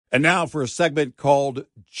And now for a segment called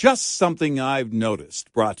Just Something I've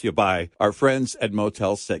Noticed, brought to you by our friends at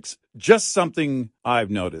Motel 6. Just something I've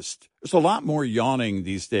noticed. There's a lot more yawning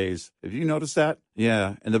these days. Have you noticed that?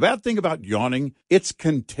 Yeah. And the bad thing about yawning, it's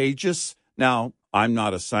contagious. Now, I'm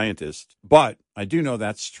not a scientist, but I do know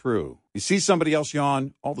that's true. You see somebody else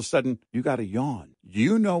yawn, all of a sudden, you got to yawn.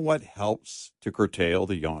 You know what helps to curtail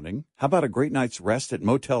the yawning? How about a great night's rest at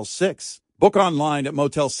Motel 6? Book online at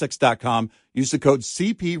motel6.com. Use the code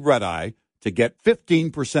CPRedEye to get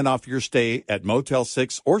 15% off your stay at Motel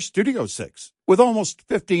 6 or Studio 6. With almost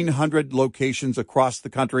 1,500 locations across the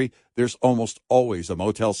country, there's almost always a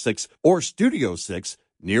Motel 6 or Studio 6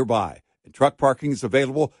 nearby. And truck parking is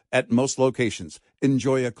available at most locations.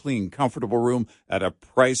 Enjoy a clean, comfortable room at a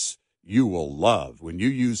price you will love when you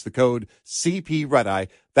use the code CPRedEye.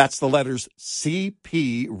 That's the letters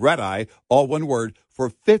CPRedEye, all one word, for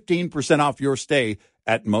 15% off your stay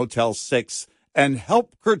at Motel 6 and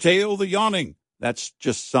help curtail the yawning. That's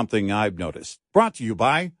just something I've noticed. Brought to you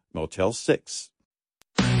by Motel 6.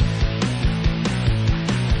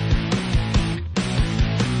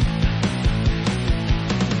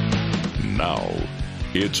 Now,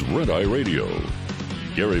 it's Red Eye Radio.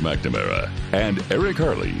 Gary McNamara and Eric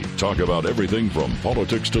Harley talk about everything from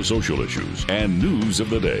politics to social issues and news of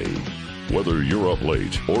the day. Whether you're up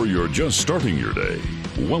late or you're just starting your day,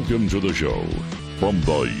 welcome to the show. From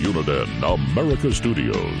the Uniden America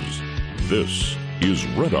Studios, this is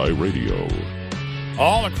Red Eye Radio.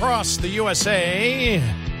 All across the USA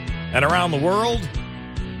and around the world,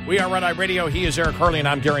 we are Red Eye Radio. He is Eric Harley, and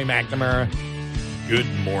I'm Gary McNamara. Good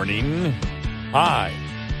morning. Hi.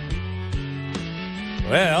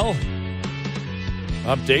 Well,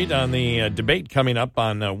 update on the debate coming up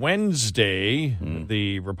on Wednesday,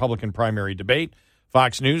 the Republican primary debate.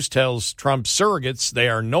 Fox News tells Trump surrogates they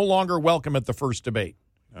are no longer welcome at the first debate.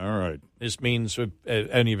 All right. This means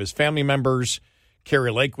any of his family members.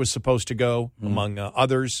 Carrie Lake was supposed to go, among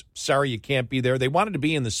others. Sorry, you can't be there. They wanted to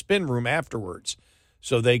be in the spin room afterwards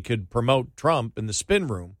so they could promote Trump in the spin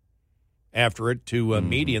room after it to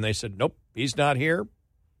media, and they said, nope, he's not here.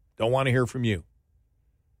 Don't want to hear from you.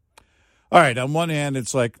 All right. On one hand,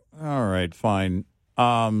 it's like, all right, fine.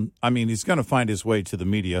 I mean, he's going to find his way to the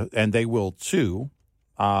media, and they will too.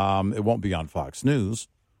 It won't be on Fox News.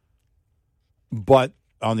 But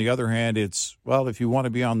on the other hand, it's, well, if you want to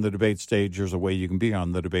be on the debate stage, there's a way you can be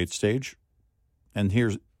on the debate stage. And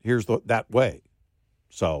here's that way.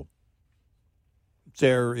 So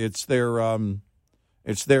it's their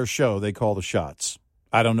show. They call the shots.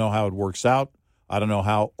 I don't know how it works out. I don't know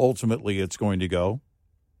how ultimately it's going to go.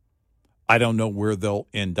 I don't know where they'll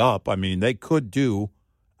end up. I mean, they could do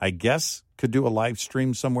a live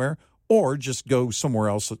stream somewhere or just go somewhere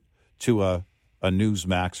else to a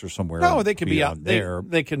Newsmax or somewhere. No, they could be out there.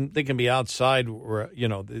 They can be outside where,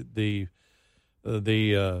 the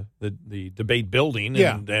debate building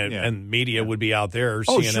and media would be out there.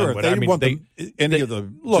 Oh, CNN sure. would.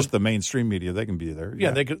 Just the mainstream media, they can be there.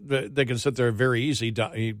 Yeah, they can sit there very easy.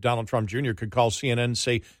 Donald Trump Jr. could call CNN and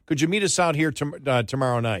say, could you meet us out here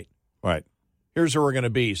tomorrow night? Right. Here's where we're going to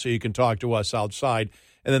be, so you can talk to us outside.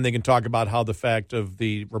 And then they can talk about how the fact of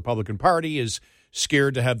the Republican Party is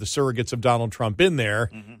scared to have the surrogates of Donald Trump in there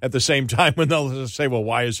at the same time when they'll say, well,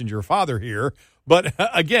 why isn't your father here? But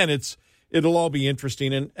again, it'll all be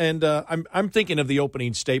interesting. And I'm thinking of the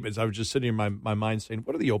opening statements. I was just sitting in my mind saying,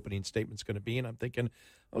 what are the opening statements going to be? And I'm thinking,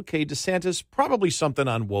 okay, DeSantis, probably something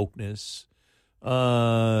on wokeness.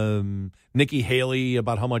 Nikki Haley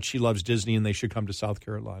about how much she loves Disney and they should come to South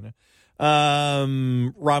Carolina.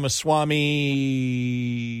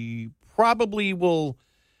 Ramaswamy probably will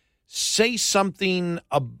say something.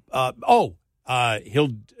 He'll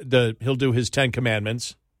do his 10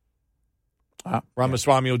 Commandments.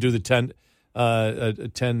 Ramaswamy will do the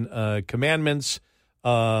 10 Commandments.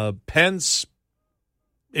 Pence,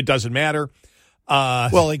 it doesn't matter.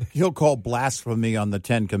 Well, he'll call blasphemy on the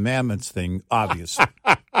 10 Commandments thing, obviously.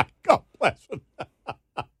 God bless him.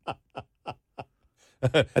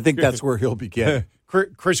 I think that's where he'll begin.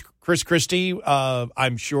 Chris Christie,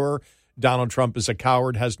 I'm sure Donald Trump is a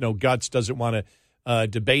coward, has no guts, doesn't want to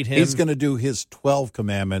debate him. He's going to do his 12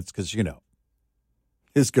 Commandments because,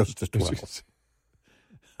 his goes to 12.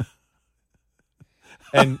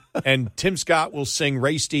 and Tim Scott will sing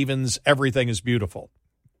Ray Stevens' Everything is Beautiful.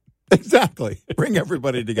 Exactly. Bring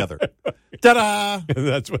everybody together. Ta-da!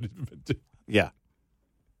 That's what yeah.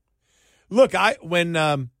 Look, I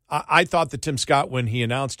thought that Tim Scott, when he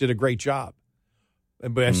announced, did a great job.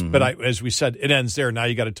 But as we said, it ends there. Now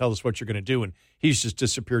you got to tell us what you're going to do, and he's just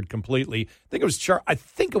disappeared completely. I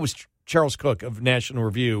think it was Charles Cook of National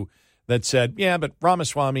Review that said, "Yeah, but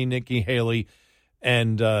Ramaswamy, Nikki Haley,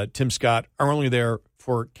 and Tim Scott are only there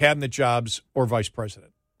for cabinet jobs or vice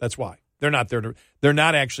president. That's why. They're not there they're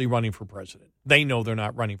not actually running for president. They know they're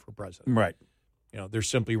not running for president. Right. They're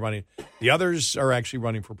simply running. The others are actually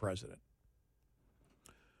running for president.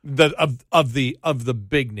 Of the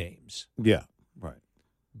big names. Yeah. Right.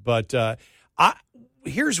 But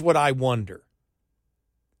here's what I wonder.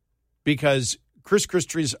 Because Chris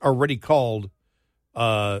Christie's already called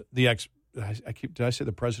did I say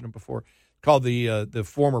the president before? Called the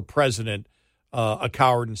former president a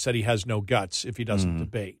coward and said he has no guts if he doesn't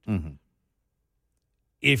debate. Mm-hmm.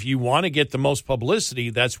 If you want to get the most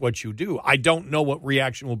publicity, that's what you do. I don't know what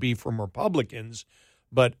reaction will be from Republicans,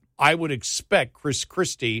 but I would expect Chris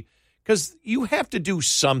Christie, because you have to do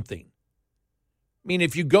something. I mean,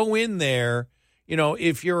 if you go in there,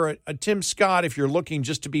 if you're a Tim Scott, if you're looking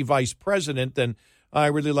just to be vice president, then I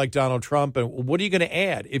really like Donald Trump. And what are you going to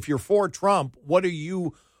add? If you're for Trump, what are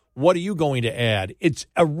you going to add? It's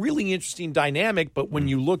a really interesting dynamic, but when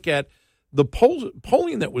you look at the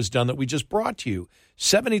polling that was done that we just brought to you,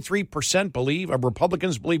 73%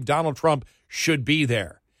 Republicans believe Donald Trump should be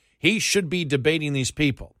there. He should be debating these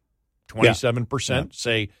people. 27%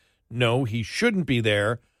 say, no, he shouldn't be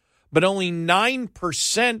there. But only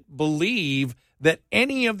 9% believe that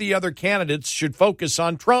any of the other candidates should focus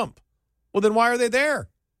on Trump. Well, then why are they there?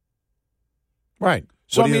 Right.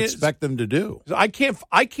 So what do you expect them to do? I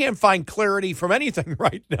can't find clarity from anything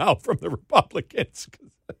right now from the Republicans.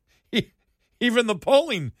 Even the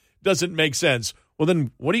polling doesn't make sense. Well,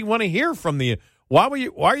 then what do you want to hear from the? Why are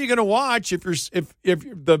you going to watch if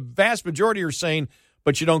the vast majority are saying,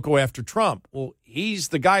 but you don't go after Trump? Well, he's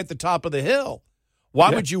the guy at the top of the hill.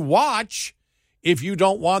 Why would you watch if you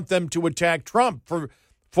don't want them to attack Trump?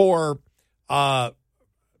 For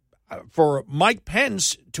Mike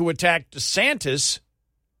Pence to attack DeSantis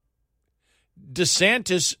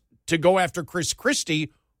to go after Chris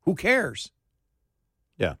Christie, who cares?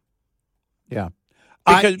 Yeah.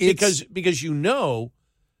 Because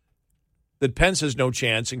that Pence has no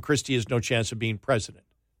chance and Christie has no chance of being president.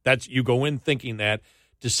 That's you go in thinking that.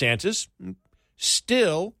 DeSantis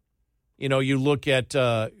still, you look at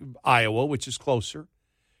Iowa, which is closer,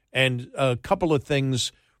 and a couple of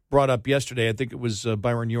things brought up yesterday. I think it was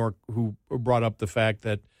Byron York who brought up the fact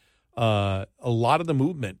that a lot of the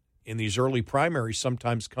movement in these early primaries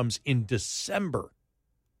sometimes comes in December.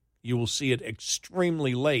 You will see it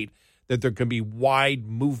extremely late, that there can be wide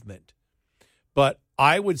movement. But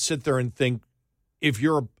I would sit there and think,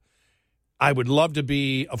 I would love to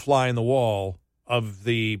be a fly in the wall of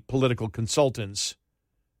the political consultants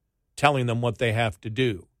telling them what they have to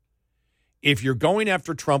do. If you're going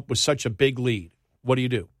after Trump with such a big lead, what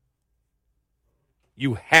do?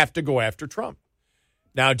 You have to go after Trump.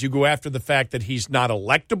 Now, do you go after the fact that he's not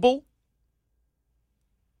electable?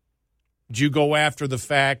 Do you go after the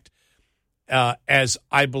fact, as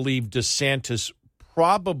I believe DeSantis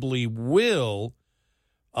probably will,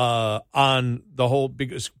 on the whole,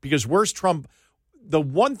 because where's Trump? The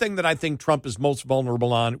one thing that I think Trump is most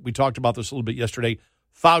vulnerable on, we talked about this a little bit yesterday,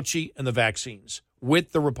 Fauci and the vaccines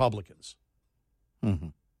with the Republicans. Mm-hmm.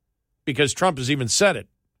 Because Trump has even said it.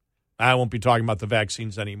 I won't be talking about the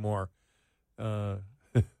vaccines anymore.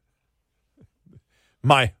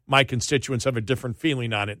 My constituents have a different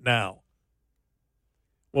feeling on it now.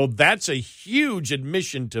 Well, that's a huge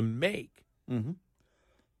admission to make. Mm-hmm.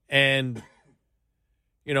 And,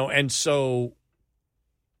 and so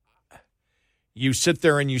you sit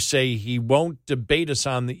there and you say he won't debate us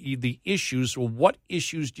on the issues. Well, what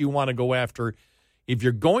issues do you want to go after? If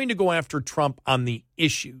you're going to go after Trump on the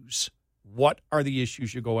issues, what are the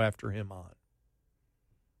issues you go after him on?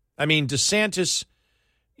 I mean, DeSantis,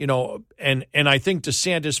 and I think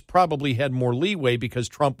DeSantis probably had more leeway because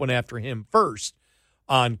Trump went after him first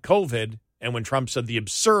on COVID. And when Trump said the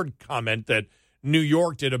absurd comment that New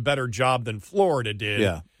York did a better job than Florida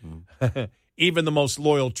did, even the most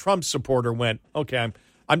loyal Trump supporter went, okay,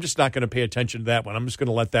 I'm just not going to pay attention to that one. I'm just going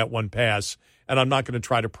to let that one pass, and I'm not going to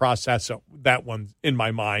try to process that one in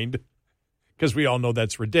my mind because we all know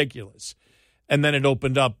that's ridiculous. And then it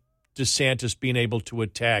opened up DeSantis being able to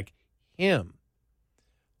attack him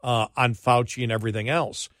on Fauci and everything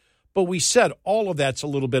else. But we said all of that's a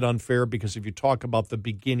little bit unfair because if you talk about the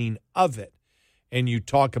beginning of it and you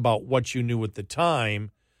talk about what you knew at the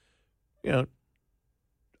time,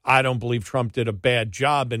 I don't believe Trump did a bad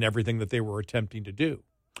job in everything that they were attempting to do.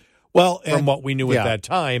 Well, from what we knew at that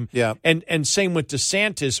time. Yeah. And same with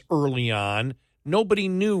DeSantis early on. Nobody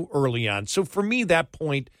knew early on. So for me, that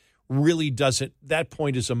point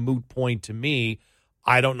is a moot point to me.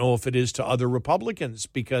 I don't know if it is to other Republicans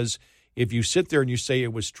because if you sit there and you say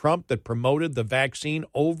it was Trump that promoted the vaccine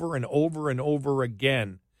over and over and over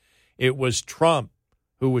again, it was Trump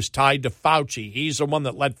who was tied to Fauci. He's the one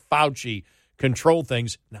that let Fauci control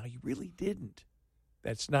things. Now, you really didn't.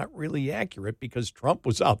 That's not really accurate because Trump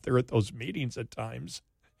was out there at those meetings at times,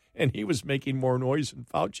 and he was making more noise than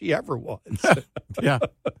Fauci ever was. Yeah.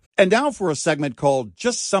 And now for a segment called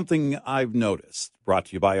Just Something I've Noticed, brought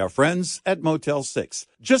to you by our friends at Motel 6.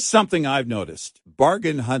 Just something I've noticed.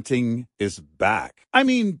 Bargain hunting is back. I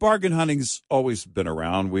mean, bargain hunting's always been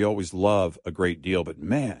around. We always love a great deal. But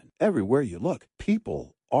man, everywhere you look,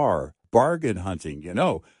 people are bargain hunting. You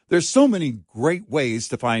know, there's so many great ways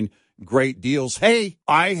to find great deals. Hey,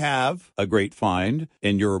 I have a great find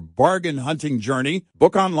in your bargain hunting journey.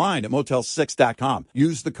 Book online at Motel6.com.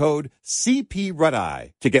 Use the code CP Red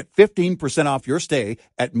Eye to get 15% off your stay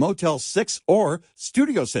at Motel 6 or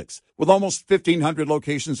Studio 6. With almost 1,500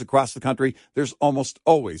 locations across the country, there's almost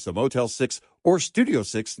always a Motel 6 or Studio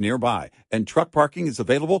 6 nearby, and truck parking is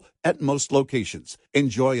available at most locations.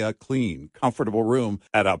 Enjoy a clean, comfortable room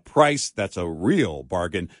at a price that's a real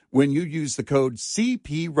bargain when you use the code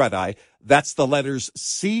CP Red Eye. That's the letters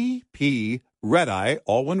CP Red Eye,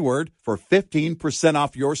 all one word, for 15%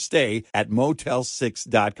 off your stay at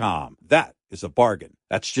Motel6.com. That is a bargain.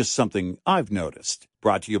 That's just something I've noticed.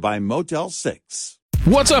 Brought to you by Motel 6.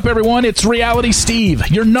 What's up, everyone? It's Reality Steve,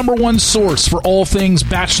 your number one source for all things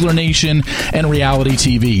Bachelor Nation and reality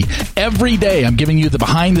TV. Every day, I'm giving you the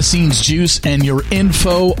behind-the-scenes juice and your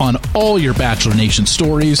info on all your Bachelor Nation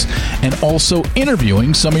stories, and also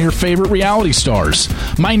interviewing some of your favorite reality stars.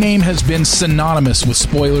 My name has been synonymous with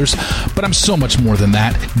spoilers, but I'm so much more than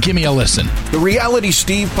that. Give me a listen. The Reality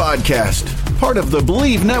Steve Podcast, part of the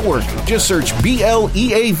Believe Network. Just search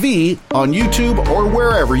BLEAV on YouTube or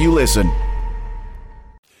wherever you listen.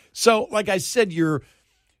 So, like I said, you're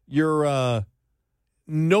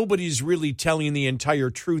nobody's really telling the entire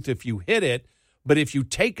truth if you hit it. But if you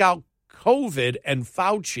take out COVID and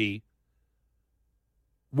Fauci,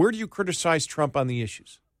 where do you criticize Trump on the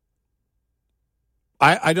issues?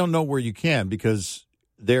 I don't know where you can, because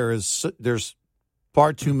there's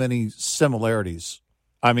far too many similarities.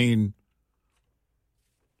 I mean,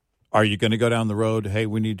 are you going to go down the road, hey,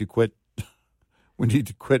 we need to quit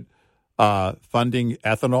funding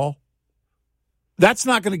ethanol? That's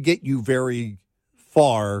not going to get you very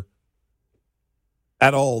far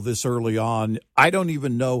at all this early on. I don't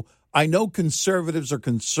even know. I know conservatives are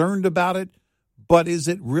concerned about it, but is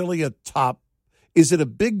it really is it a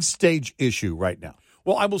big stage issue right now?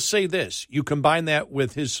 Well, I will say this. You combine that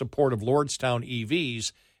with his support of Lordstown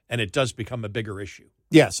EVs, and it does become a bigger issue.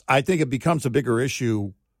 Yes, I think it becomes a bigger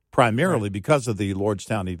issue primarily because of the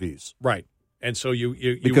Lordstown EVs. Right. And so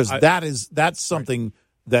that's something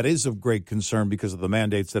that is of great concern because of the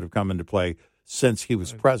mandates that have come into play since he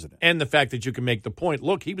was president. And the fact that you can make the point,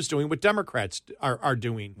 look, he was doing what Democrats are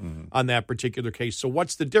doing on that particular case. So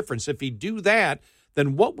what's the difference? If he do that,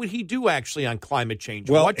 then what would he do actually on climate change?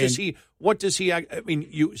 Well, what does he, I mean,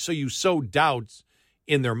 you sow doubts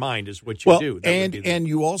in their mind is what you do. And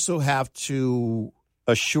you also have to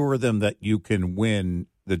assure them that you can win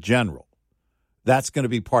the general. That's going to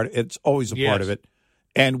be it's always a part of it.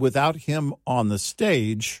 And without him on the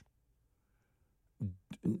stage,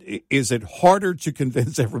 is it harder to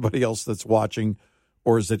convince everybody else that's watching,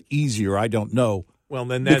 or is it easier? I don't know. Well,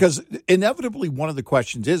 then because inevitably one of the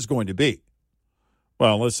questions is going to be,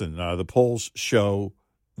 well, listen, the polls show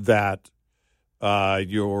that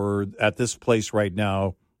you're at this place right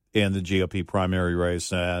now in the GOP primary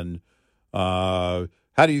race, and how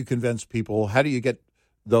do you convince people? How do you get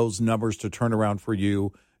those numbers to turn around for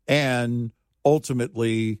you? And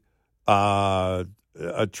ultimately,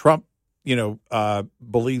 Trump,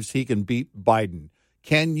 believes he can beat Biden.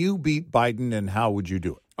 Can you beat Biden, and how would you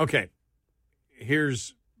do it? Okay.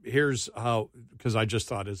 Here's how, because I just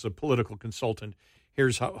thought as a political consultant,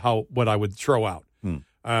 here's how what I would throw out.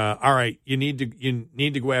 All right, you need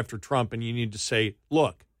to go after Trump, and you need to say,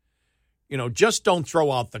 look, just don't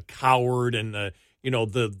throw out the coward and the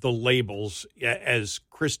labels as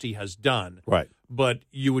Christie has done. Right. But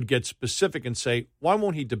you would get specific and say, why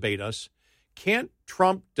won't he debate us? Can't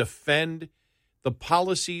Trump defend the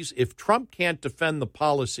policies? If Trump can't defend the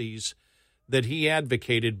policies that he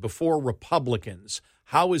advocated before Republicans,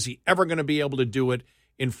 how is he ever going to be able to do it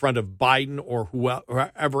in front of Biden or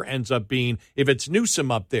whoever ends up being, if it's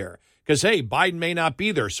Newsom up there? Because, hey, Biden may not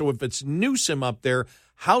be there. So if it's Newsom up there,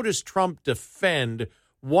 how does Trump defend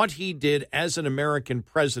what he did as an American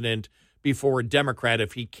president before a Democrat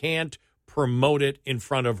if he can't promote it in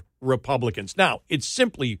front of Republicans? Now, it's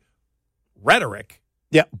simply rhetoric,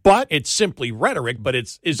 Yeah, but It's simply rhetoric, but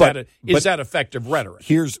is that effective rhetoric?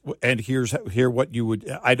 Here's what you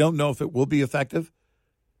would. I don't know if it will be effective,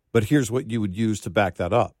 but here's what you would use to back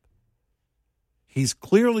that up. He's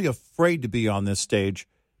clearly afraid to be on this stage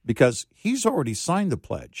because he's already signed the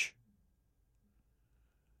pledge.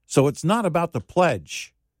 So it's not about the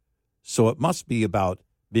pledge. So it must be about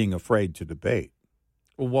being afraid to debate.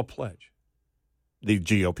 Well, what pledge? The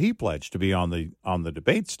GOP pledge to be on the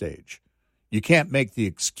debate stage. You can't make the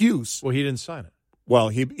excuse. Well, he didn't sign it. Well,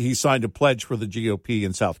 he signed a pledge for the GOP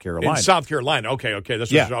in South Carolina. In South Carolina, okay.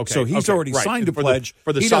 That's okay. So he's already right. signed a pledge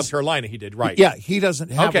for the South Carolina. He did right. Yeah, he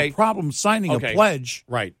doesn't have a problem signing a pledge.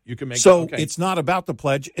 Right, you can make. So it's not about the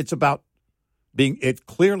pledge. It's about being. It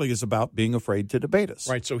clearly is about being afraid to debate us.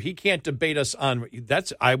 Right. So he can't debate us on.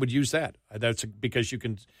 That's. I would use that. That's because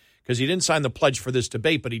he didn't sign the pledge for this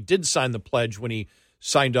debate, but he did sign the pledge when he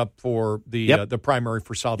signed up for the primary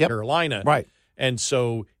for South Carolina. Right. And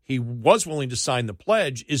so he was willing to sign the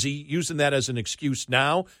pledge. Is he using that as an excuse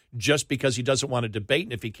now just because he doesn't want to debate?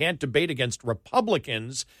 And if he can't debate against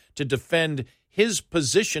Republicans to defend his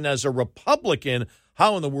position as a Republican,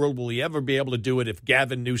 how in the world will he ever be able to do it if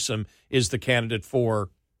Gavin Newsom is the candidate for,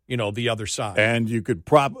 the other side? And you could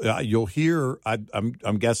you'll hear,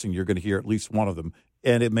 I'm guessing you're going to hear at least one of them,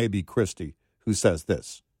 and it may be Christie who says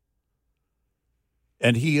this.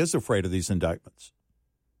 And he is afraid of these indictments.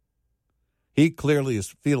 He clearly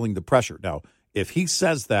is feeling the pressure. Now, if he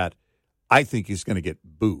says that, I think he's going to get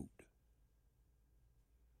booed.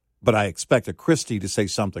 But I expect a Christie to say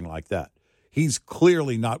something like that. He's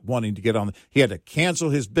clearly not wanting to get on. He had to cancel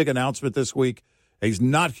his big announcement this week. He's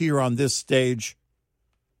not here on this stage.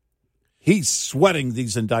 He's sweating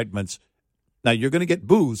these indictments. Now, you're going to get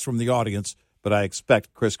boos from the audience, but I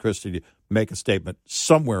expect Chris Christie to make a statement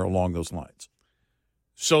somewhere along those lines.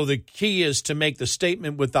 So the key is to make the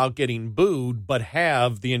statement without getting booed, but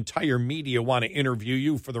have the entire media want to interview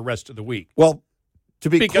you for the rest of the week. Well, to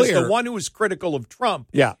be because clear, the one who is critical of Trump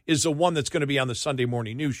is the one that's going to be on the Sunday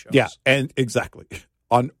morning news shows. Yeah, and exactly.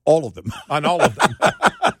 On all of them. On all of them.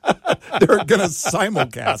 They're going to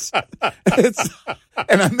simulcast.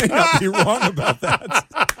 And I may not be wrong about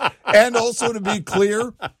that. And also, to be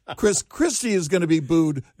clear, Chris Christie is going to be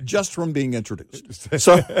booed just from being introduced.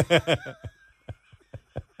 So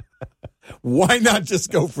why not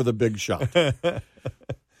just go for the big shot?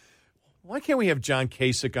 Why can't we have John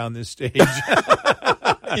Kasich on this stage?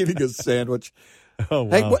 Eating a sandwich. Oh,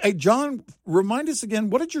 wow. Hey, John, remind us again,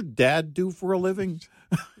 what did your dad do for a living?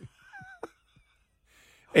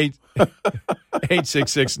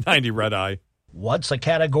 866-90 Red Eye. What's a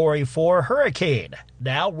Category 4 hurricane?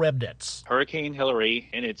 Now remnants. Hurricane Hilary,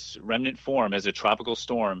 in its remnant form as a tropical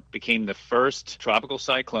storm, became the first tropical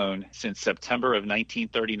cyclone since September of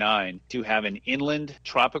 1939 to have an inland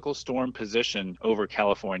tropical storm position over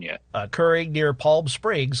California. Occurring near Palm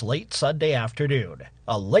Springs late Sunday afternoon.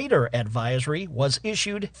 A later advisory was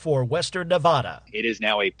issued for western Nevada. It is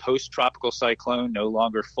now a post-tropical cyclone, no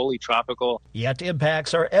longer fully tropical. Yet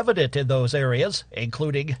impacts are evident in those areas,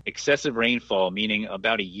 including excessive rainfall, meaning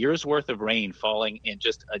about a year's worth of rain falling in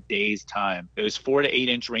just a day's time. Those 4 to 8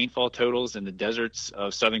 inch rainfall totals in the deserts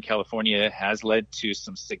of Southern California has led to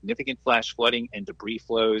some significant flash flooding and debris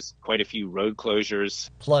flows, quite a few road closures.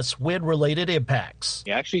 Plus wind-related impacts.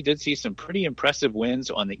 You actually did see some pretty impressive winds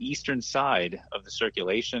on the eastern side of the circulation.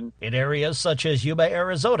 In areas such as Yuma,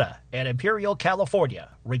 Arizona, and Imperial, California,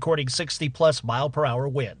 recording 60-plus mile-per-hour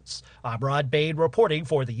winds. I'm Rod Bain reporting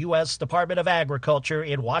for the U.S. Department of Agriculture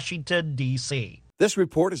in Washington, D.C. This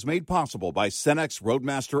report is made possible by Cenex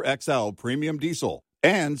Roadmaster XL Premium Diesel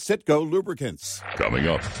and Citgo Lubricants. Coming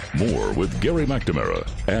up, more with Gary McNamara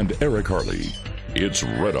and Eric Harley. It's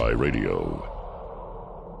Red Eye Radio.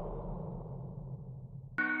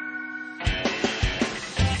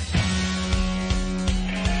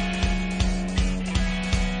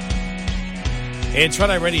 It's Red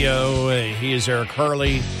Eye Radio. He is Eric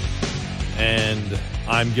Harley, and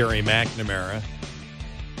I'm Gary McNamara.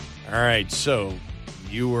 All right, so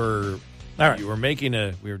you were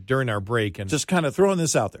during our break, and just kind of throwing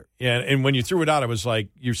this out there. Yeah, and when you threw it out, I was like,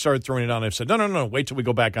 you started throwing it out, and I said, no, wait till we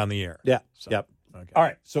go back on the air. Yeah, so, yep. Okay. All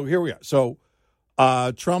right, so here we are. So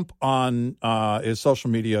Trump on his social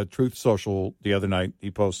media, Truth Social, the other night,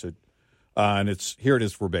 he posted, and here it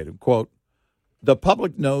is verbatim, quote, "The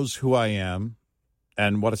public knows who I am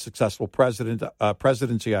and what a successful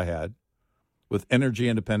presidency I had, with energy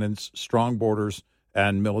independence, strong borders,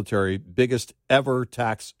 and military, biggest ever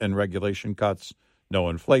tax and regulation cuts, no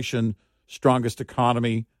inflation, strongest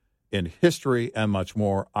economy in history, and much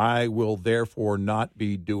more. I will therefore not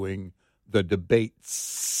be doing the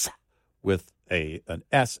debates with an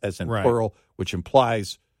S as in Right. plural, which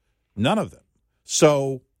implies none of them.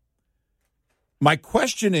 So my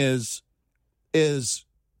question is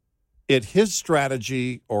it his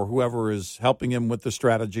strategy or whoever is helping him with the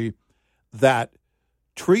strategy that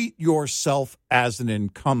treat yourself as an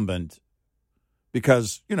incumbent?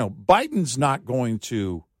 Because, Biden's not going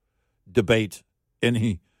to debate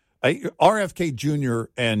any. RFK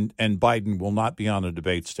Jr. and Biden will not be on a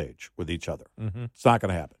debate stage with each other. Mm-hmm. It's not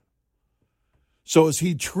going to happen. So is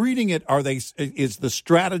he treating it? Is the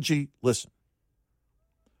strategy, listen,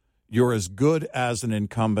 you're as good as an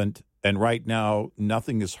incumbent, and right now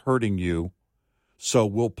nothing is hurting you. So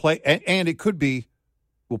we'll play, and it could be,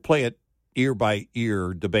 we'll play it ear by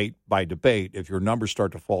ear, debate by debate. If your numbers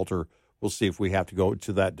start to falter, we'll see if we have to go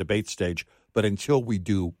to that debate stage. But until we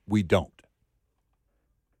do, we don't.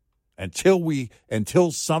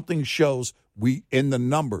 Until something shows we in the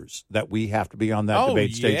numbers that we have to be on that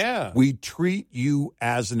debate stage, we treat you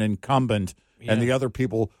as an incumbent, and the other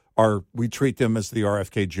people we treat them as the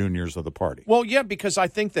RFK Juniors of the party. Well, yeah, because I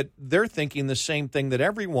think that they're thinking the same thing that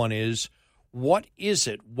everyone is. What is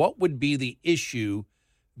it? What would be the issue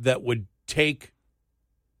that would take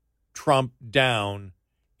Trump down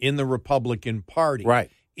in the Republican Party? Right.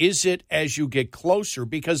 Is it as you get closer?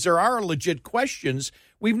 Because there are legit questions.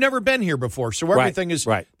 We've never been here before, so everything is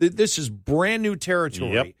right. This is brand new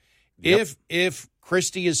territory. Yep. If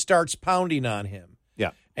Christie starts pounding on him,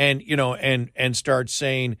 and and starts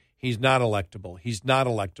saying he's not electable, he's not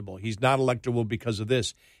electable because of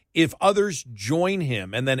this. If others join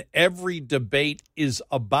him, and then every debate is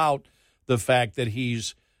about the fact that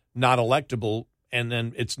he's not electable. And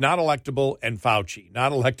then it's not electable and Fauci,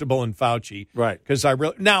 not electable and Fauci. Right. Because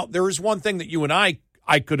now there is one thing that you and I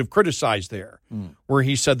could have criticized there, where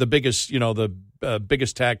he said the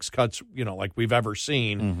biggest tax cuts, like we've ever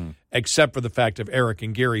seen, except for the fact of Eric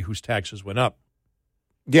and Gary, whose taxes went up.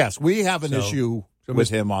 Yes, we have an issue with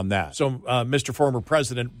him on that. So, Mr. Former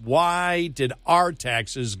President, why did our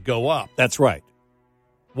taxes go up? That's right.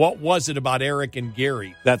 What was it about Eric and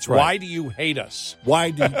Gary? That's right. Why do you hate us?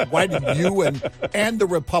 Why do you and the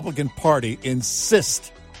Republican Party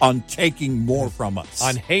insist on taking more from us?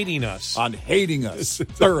 On hating us. On hating us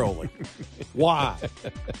thoroughly. Why?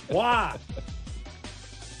 Why?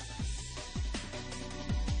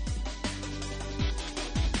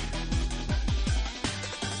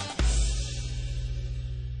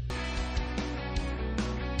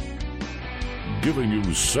 Giving you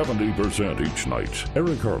 70% each night.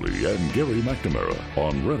 Eric Harley and Gary McNamara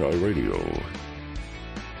on Red Eye Radio.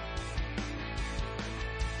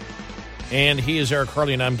 And he is Eric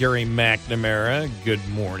Harley, and I'm Gary McNamara. Good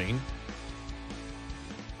morning.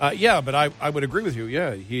 But I would agree with you.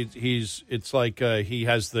 Yeah, it's like he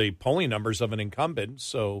has the polling numbers of an incumbent.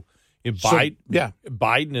 So if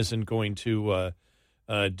Biden isn't going to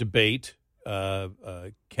debate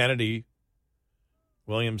Kennedy,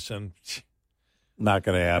 Williamson. Not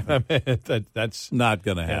going to happen. That's not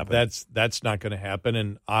going to happen. That's not going to happen.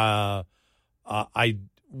 And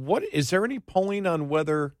what is there any polling on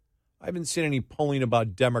whether? I haven't seen any polling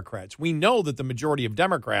about Democrats. We know that the majority of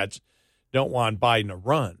Democrats don't want Biden to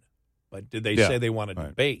run, but did they say they want to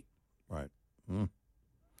debate? Right.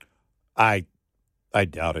 I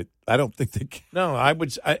doubt it. I don't think they can. No, I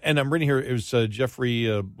would. And I'm reading here. It was Jeffrey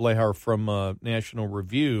Blahar from National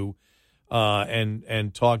Review.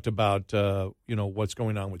 And talked about what's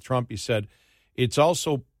going on with Trump. He said it's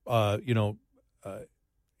also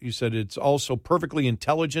it's also perfectly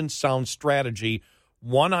intelligent, sound strategy.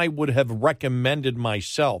 One I would have recommended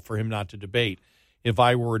myself for him not to debate if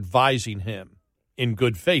I were advising him in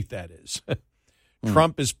good faith. That is,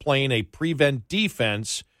 Trump is playing a prevent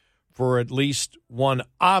defense for at least one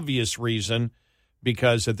obvious reason,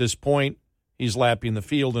 because at this point he's lapping the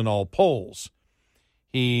field in all polls.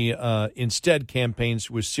 He instead campaigns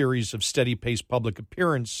with a series of steady-paced public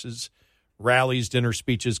appearances, rallies, dinner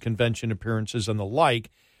speeches, convention appearances, and the like,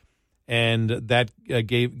 and that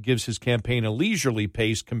gives his campaign a leisurely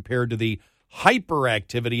pace compared to the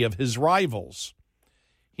hyperactivity of his rivals.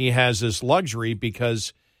 He has this luxury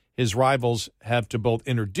because his rivals have to both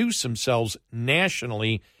introduce themselves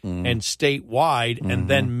nationally and statewide and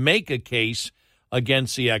then make a case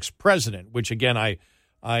against the ex-president, which, again, I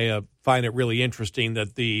find it really interesting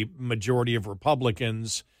that the majority of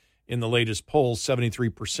Republicans in the latest polls,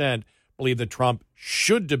 73%, believe that Trump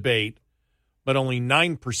should debate, but only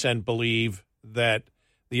 9% believe that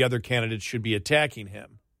the other candidates should be attacking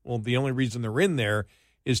him. Well, the only reason they're in there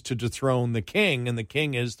is to dethrone the king, and the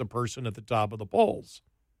king is the person at the top of the polls.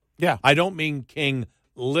 Yeah. I don't mean king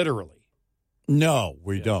literally. No,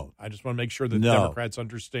 we don't. I just want to make sure that Democrats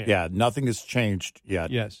understand. Yeah, nothing has changed yet.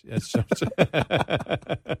 Yes.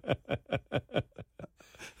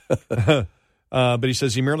 But he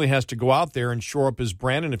says he merely has to go out there and shore up his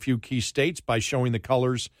brand in a few key states by showing the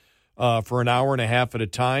colors for an hour and a half at a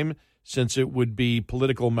time, since it would be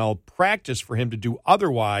political malpractice for him to do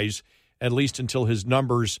otherwise, at least until his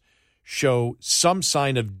numbers show some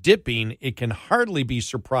sign of dipping. It can hardly be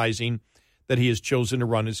surprising that he has chosen to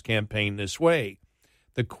run his campaign this way.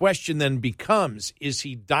 The question then becomes, is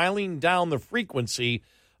he dialing down the frequency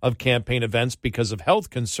of campaign events because of health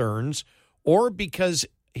concerns, or because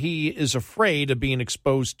he is afraid of being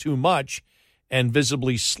exposed too much and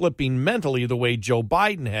visibly slipping mentally the way Joe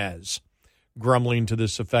Biden has? Grumbling to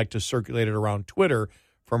this effect has circulated around Twitter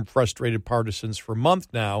from frustrated partisans for months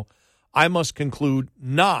now. I must conclude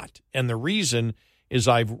not, and the reason is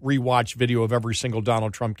I've rewatched video of every single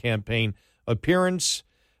Donald Trump campaign appearance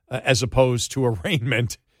as opposed to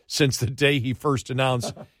arraignment since the day he first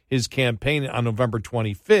announced his campaign on November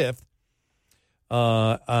 25th.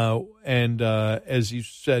 And as you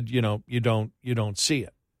said, you don't see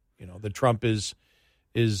it. The Trump is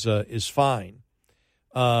fine.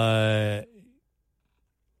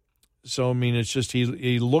 So I mean, it's just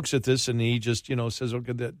he looks at this and he just says,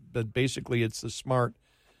 okay, that basically it's a smart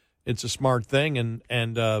thing,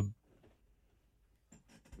 and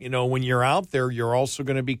when you're out there, you're also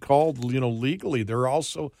going to be called legally.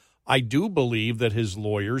 I do believe that his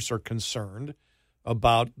lawyers are concerned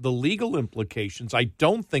about the legal implications. I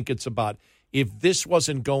don't think it's about if this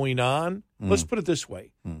wasn't going on. Let's put it this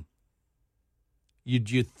way. Do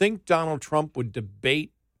you think Donald Trump would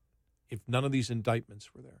debate if none of these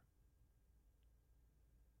indictments were there?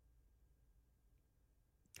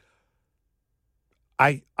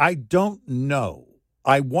 I don't know.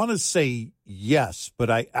 I want to say yes, but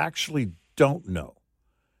I actually don't know,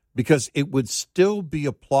 because it would still be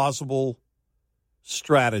a plausible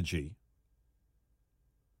strategy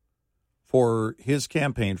for his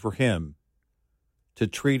campaign, for him to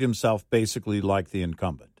treat himself basically like the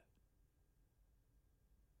incumbent.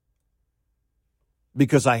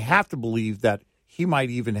 Because I have to believe that he might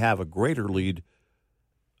even have a greater lead,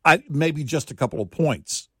 maybe just a couple of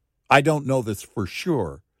points. I don't know this for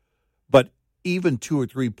sure, but even 2 or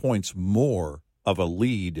 3 points more of a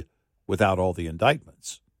lead without all the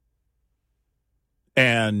indictments.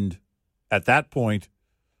 And at that point,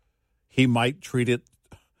 he might treat it,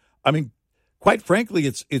 I mean, quite frankly,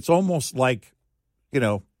 it's almost like,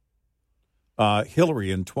 Hillary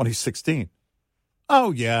in 2016.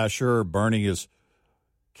 Oh, yeah, sure, Bernie is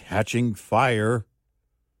catching fire.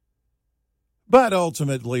 But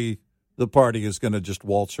ultimately, the party is going to just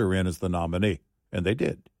waltz her in as the nominee. And they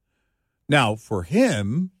did. Now, for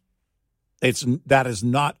him, that is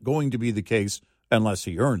not going to be the case unless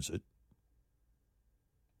he earns it.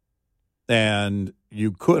 And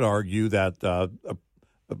you could argue that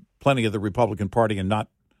plenty of the Republican Party, and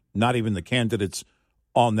not even the candidates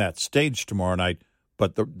on that stage tomorrow night,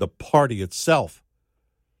 but the party itself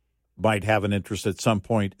might have an interest at some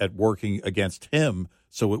point at working against him,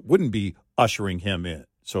 so it wouldn't be ushering him in.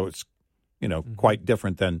 So it's quite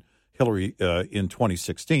different than Hillary in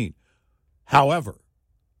 2016. However,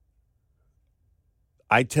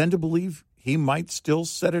 I tend to believe he might still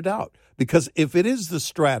set it out, because if it is the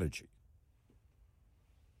strategy,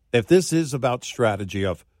 if this is about strategy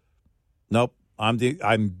of, nope,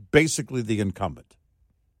 I'm basically the incumbent,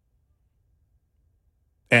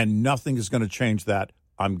 and nothing is going to change that,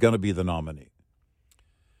 I'm going to be the nominee,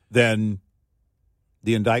 then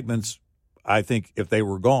the indictments, I think if they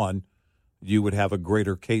were gone, you would have a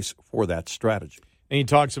greater case for that strategy. And he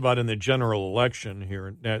talks about in the general election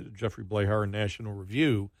here, Jeffrey Blahar in National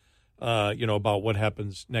Review, about what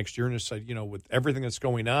happens next year. And he said, with everything that's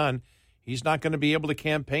going on, he's not going to be able to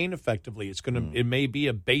campaign effectively. It may be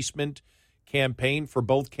a basement campaign for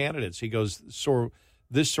both candidates. He goes, so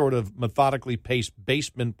this sort of methodically paced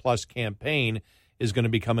basement plus campaign is going to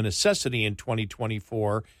become a necessity in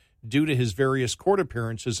 2024 due to his various court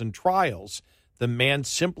appearances and trials. The man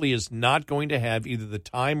simply is not going to have either the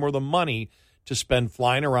time or the money to spend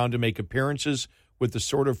flying around to make appearances with the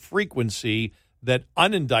sort of frequency that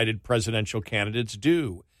unindicted presidential candidates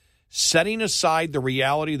do. Setting aside the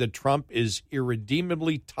reality that Trump is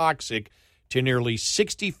irredeemably toxic to nearly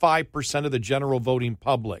 65% of the general voting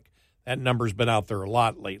public, that number's been out there a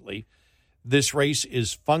lot lately, this race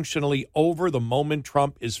is functionally over the moment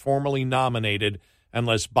Trump is formally nominated,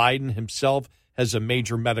 unless Biden himself has a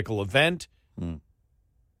major medical event.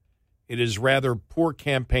 It is rather poor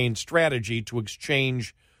campaign strategy to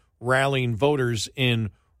exchange rallying voters in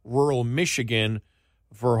rural Michigan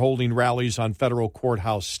for holding rallies on federal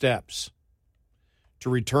courthouse steps. to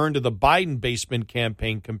return to the Biden basement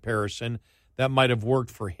campaign comparison, that might have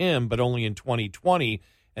worked for him, but only in 2020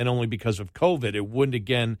 and only because of COVID. It wouldn't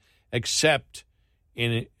again, except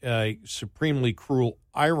in a supremely cruel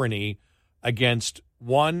irony against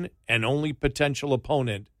one and only potential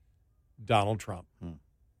opponent, Donald Trump.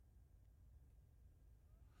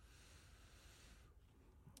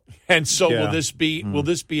 And so will this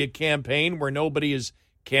be a campaign where nobody is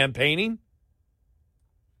campaigning?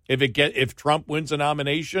 If Trump wins a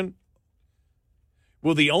nomination,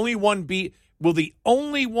 will the only one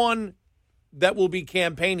that will be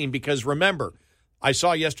campaigning? Because remember, I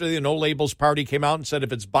saw yesterday the No Labels Party came out and said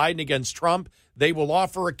if it's Biden against Trump, they will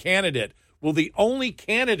offer a candidate. Will the only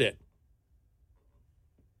candidate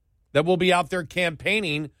that will be out there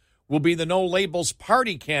campaigning will be the No Labels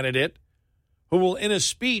Party candidate, who will, in a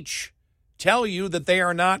speech, tell you that they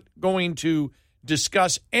are not going to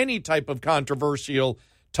discuss any type of controversial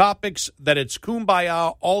topics, that it's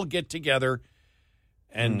kumbaya, all get together,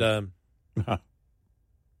 and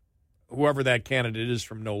whoever that candidate is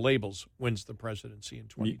from No Labels wins the presidency in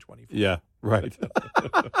 2024. Yeah, right.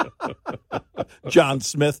 John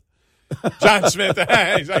Smith. John Smith.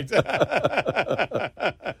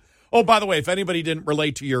 Oh, by the way, if anybody didn't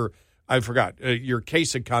relate to your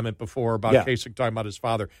Kasich comment before about Kasich talking about his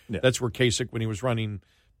father, that's where Kasich, when he was running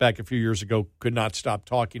back a few years ago, could not stop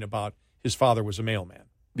talking about his father was a mailman.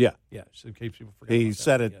 Yeah. Yeah. So in case people forget, he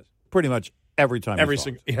said it pretty much every time. Every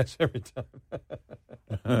single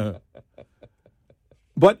time.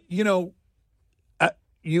 But,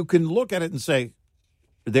 you can look at it and say,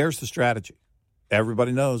 there's the strategy.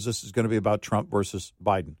 Everybody knows this is going to be about Trump versus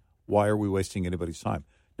Biden. Why are we wasting anybody's time?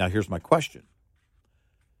 Now, here's my question.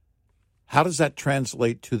 How does that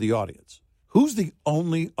translate to the audience? Who's the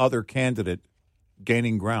only other candidate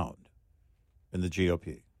gaining ground in the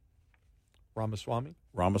GOP? Ramaswamy.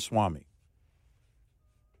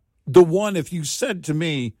 The one, if you said to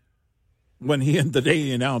me when the day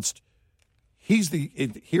he announced he's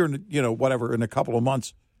in a couple of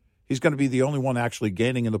months, he's going to be the only one actually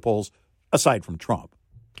gaining in the polls aside from Trump,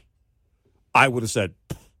 I would have said,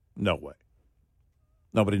 no way.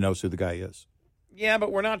 Nobody knows who the guy is. Yeah,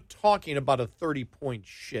 but we're not talking about a 30-point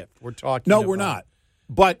shift. We're talking we're not.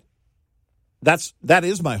 But that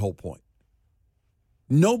is my whole point.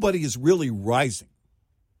 Nobody is really rising.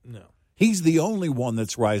 No. He's the only one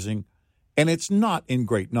that's rising, and it's not in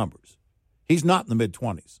great numbers. He's not in the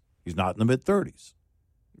mid-20s. He's not in the mid-30s.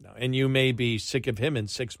 No, and you may be sick of him in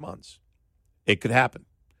 6 months. It could happen.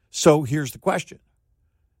 So here's the question.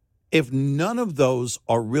 If none of those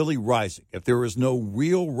are really rising, if there is no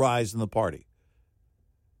real rise in the party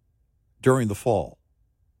during the fall,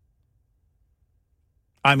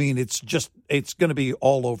 I mean, it's going to be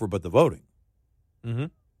all over but the voting. Mm-hmm.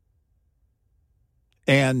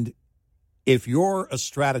 And if you're a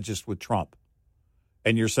strategist with Trump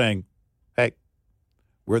and you're saying, hey,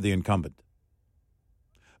 we're the incumbent,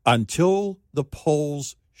 until the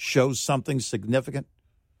polls show something significant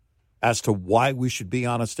as to why we should be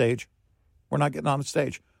on a stage, we're not getting on a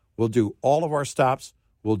stage. We'll do all of our stops.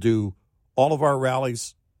 We'll do all of our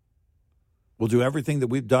rallies. We'll do everything that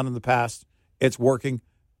we've done in the past. It's working.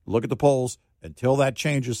 Look at the polls. Until that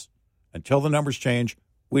changes, until the numbers change,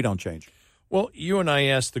 we don't change. Well, you and I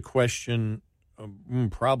asked the question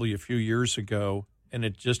probably a few years ago, and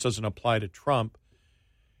it just doesn't apply to Trump.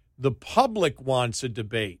 The public wants a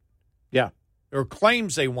debate. Yeah. Or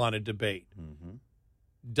claims they want a debate. Mm-hmm.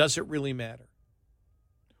 Does it really matter?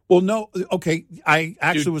 Well, no. Okay, I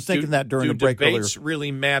actually was thinking that during the break earlier. Do debates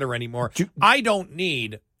really matter anymore? I don't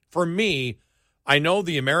need, for me, I know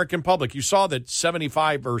the American public, you saw that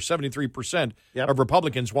 75 or 73% of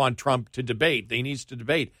Republicans want Trump to debate. They need to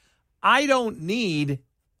debate. I don't need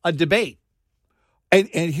a debate. And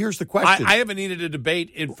here's the question. I haven't needed a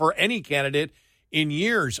debate for any candidate in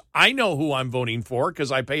years. I know who I'm voting for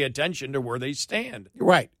because I pay attention to where they stand.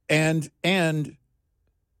 Right. And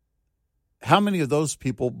how many of those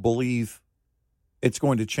people believe it's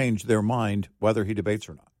going to change their mind whether he debates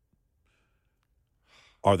or not?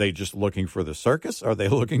 Are they just looking for the circus? Are they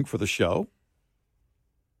looking for the show?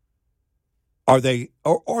 Are they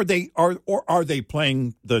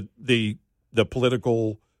playing the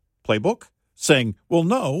political playbook, saying, "Well,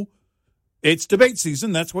 no, it's debate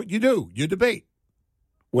season. That's what you do. You debate."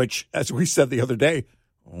 Which, as we said the other day,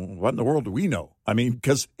 what in the world do we know? I mean,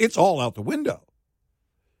 because it's all out the window.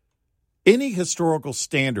 Any historical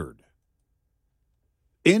standard,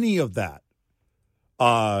 any of that,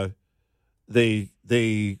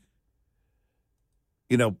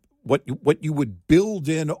 what you would build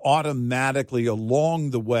in automatically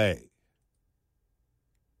along the way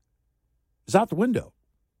is out the window.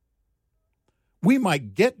 we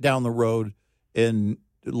might get down the road in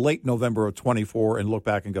late November of 24 and look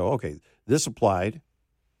back and go, okay, this applied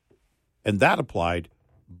and that applied,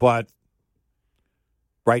 but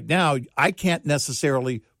right now I can't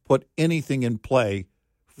necessarily put anything in play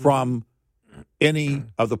from any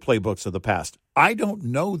of the playbooks of the past. I don't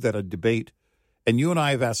know that a debate, and you and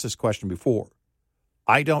I have asked this question before,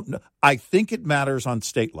 I don't know. I think it matters on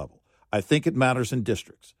state level. I think it matters in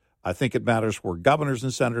districts. I think it matters for governors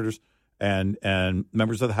and senators and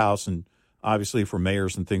members of the House, and obviously for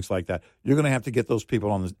mayors and things like that. You're going to have to get those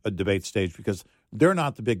people on a debate stage because they're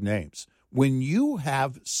not the big names. When you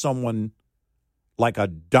have someone like a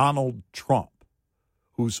Donald Trump,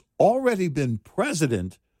 who's already been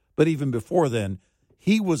president, but even before then,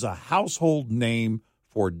 he was a household name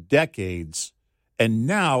for decades and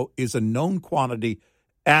now is a known quantity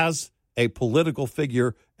as a political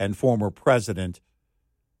figure and former president.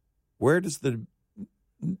 Where does the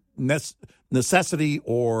necessity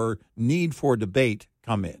or need for debate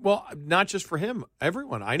come in? Well, not just for him,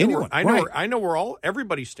 everyone. I know. Anyone, I know where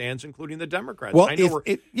everybody stands, including the Democrats. Well, I know where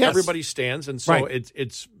yes. everybody stands, and so Right.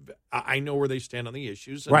 it's. I know where they stand on the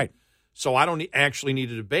issues, and Right. So I don't actually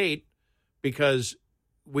need a debate because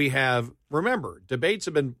we have. Remember, debates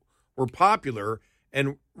were popular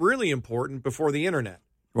and really important before the internet.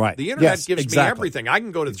 Right. The internet Yes, gives exactly. me everything. I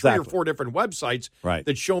can go to 3 or Exactly. 4 different websites Right.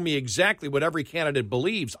 that show me exactly what every candidate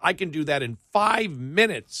believes. I can do that in 5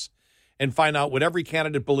 minutes and find out what every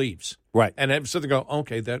candidate believes. Right. And so they go,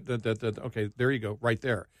 okay, okay, there you go, right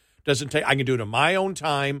there. Doesn't take. I can do it in my own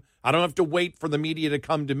time. I don't have to wait for the media to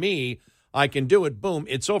come to me. I can do it. Boom,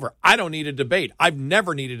 it's over. I don't need a debate. I've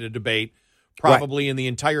never needed a debate, probably in the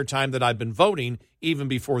entire time that I've been voting, even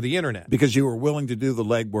before the internet. Because you were willing to do the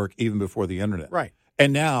legwork even before the internet. Right.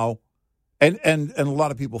 And now, and a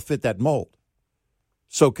lot of people fit that mold.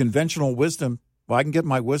 So conventional wisdom, well, I can get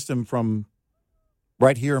my wisdom from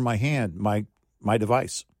right here in my hand, my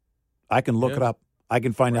device. I can look it up. I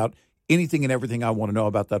can find out anything and everything I want to know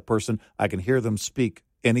about that person. I can hear them speak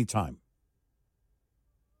anytime.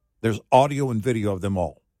 There's audio and video of them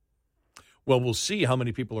all. Well, we'll see how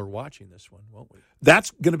many people are watching this one, won't we? That's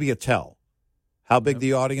going to be a tell. How big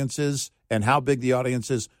the audience is and how big the audience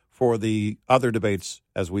is for the other debates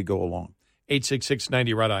as we go along.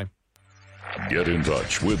 866-90 Red Eye. Get in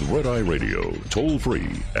touch with Red Eye Radio, toll free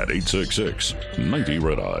at 866-90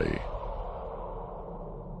 Red Eye.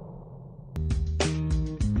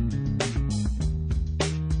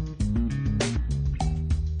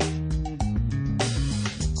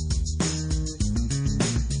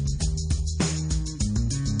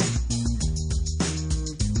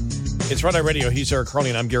 It's Red Eye Radio. He's Eric Carly,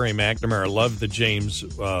 and I'm Gary McNamara. Love the James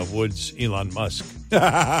Woods, Elon Musk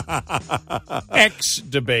X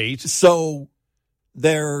debate. So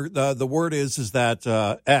the word is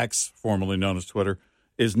that X, formerly known as Twitter,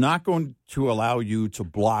 is not going to allow you to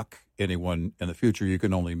block anyone in the future. You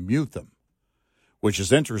can only mute them, which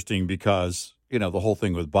is interesting because, the whole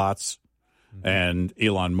thing with bots, and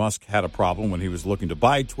Elon Musk had a problem when he was looking to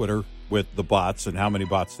buy Twitter with the bots and how many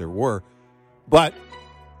bots there were. But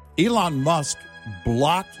Elon Musk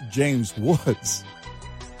blocked James Woods.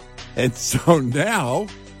 And so now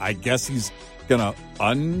I guess he's going to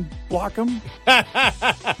unblock him.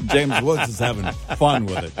 James Woods is having fun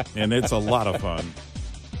with it, and it's a lot of fun.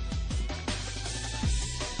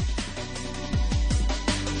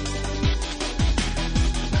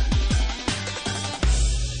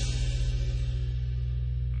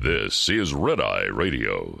 This is Red Eye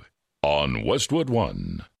Radio on Westwood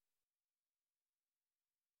One.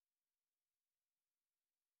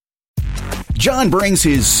 John brings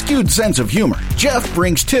his skewed sense of humor. Jeff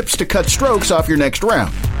brings tips to cut strokes off your next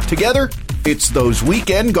round. Together, it's those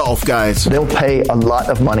weekend golf guys. They'll pay a lot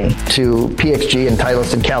of money to PXG and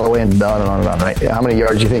Titleist and Callaway and on and on and on, right? How many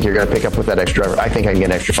yards do you think you're going to pick up with that extra driver? I think I can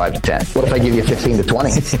get an extra 5 to 10. What if I give you 15 to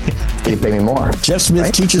 20? You pay me more. Jeff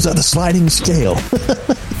Smith teaches on a sliding scale.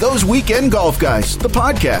 Those Weekend Golf Guys, the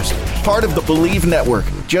podcast, part of the Believe Network.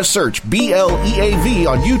 Just search BLEAV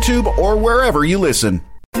on YouTube or wherever you listen.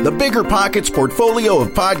 The Bigger Pockets portfolio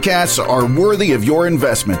of podcasts are worthy of your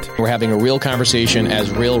investment. We're having a real conversation as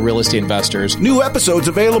real estate investors. New episodes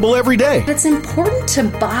available every day. It's important to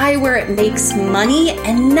buy where it makes money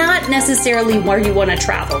and not necessarily where you want to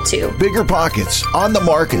travel to. Bigger Pockets, On the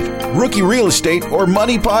Market, Rookie Real Estate, or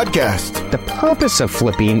Money Podcast. The purpose of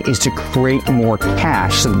flipping is to create more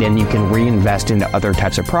cash so then you can reinvest into other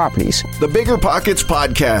types of properties. The Bigger Pockets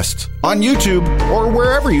Podcast on YouTube or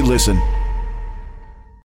wherever you listen.